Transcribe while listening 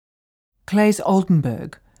Claes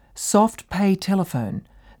Oldenburg, Soft Pay Telephone,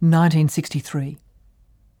 1963.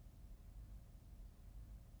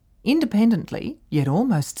 Independently, yet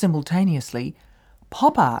almost simultaneously,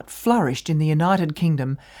 pop art flourished in the United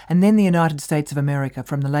Kingdom and then the United States of America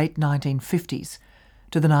from the late 1950s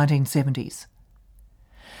to the 1970s.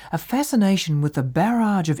 A fascination with the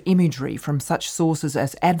barrage of imagery from such sources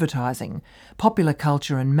as advertising, popular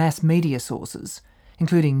culture and mass media sources,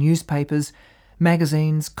 including newspapers,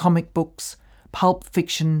 magazines, comic books, pulp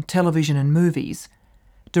fiction, television and movies,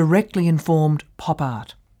 directly informed pop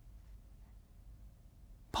art.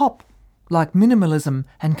 Pop, like minimalism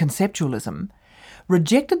and conceptualism,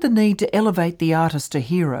 rejected the need to elevate the artist to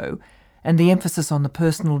hero and the emphasis on the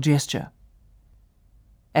personal gesture.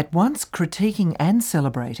 At once critiquing and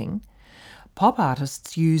celebrating, pop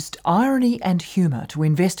artists used irony and humour to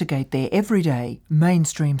investigate their everyday,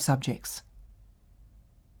 mainstream subjects.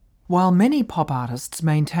 While many pop artists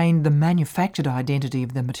maintained the manufactured identity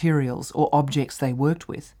of the materials or objects they worked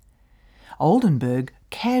with, Oldenburg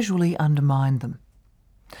casually undermined them.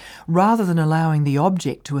 Rather than allowing the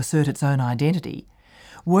object to assert its own identity,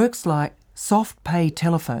 works like Soft Pay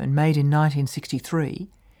Telephone, made in 1963,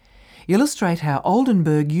 illustrate how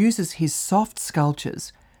Oldenburg uses his soft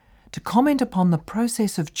sculptures to comment upon the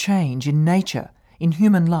process of change in nature, in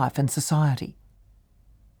human life and society.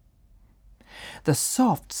 The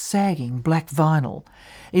soft, sagging black vinyl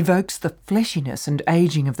evokes the fleshiness and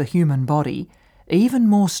ageing of the human body even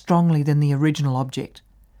more strongly than the original object,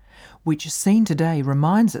 which, seen today,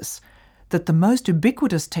 reminds us that the most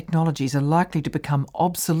ubiquitous technologies are likely to become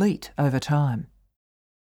obsolete over time.